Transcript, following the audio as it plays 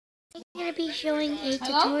I'm gonna be showing a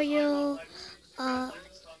tutorial. What's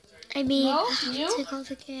it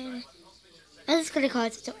called again? I'm just gonna call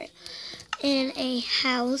it a tutorial. In a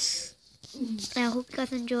house. I hope you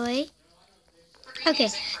guys enjoy. Okay,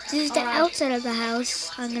 this is the outside of the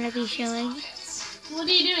house I'm gonna be showing. What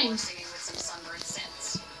are you doing?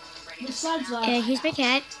 And here's my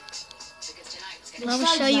cat. I'm gonna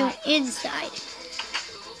show you inside.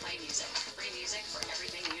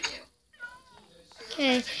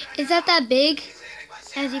 Okay, it's not that big,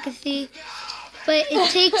 as you can see, but it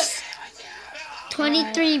takes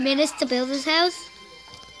 23 minutes to build this house.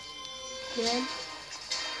 Good.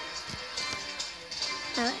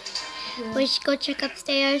 We should go check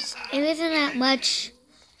upstairs. It isn't that much.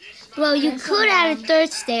 Well, you could add a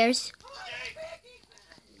third stairs.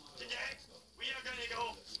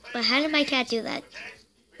 But how did my cat do that?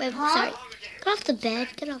 Wait, sorry. Get off the bed.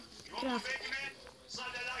 Get off. Get off.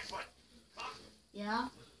 Yeah?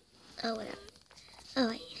 Oh, whatever. Oh,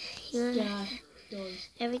 wait.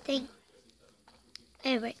 Everything.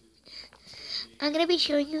 Anyway. I'm going to be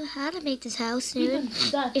showing you how to make this house soon.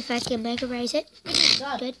 If I can memorize it.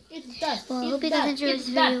 Good. Well, I hope you guys enjoyed this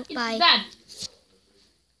video. Bye.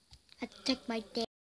 I took my day.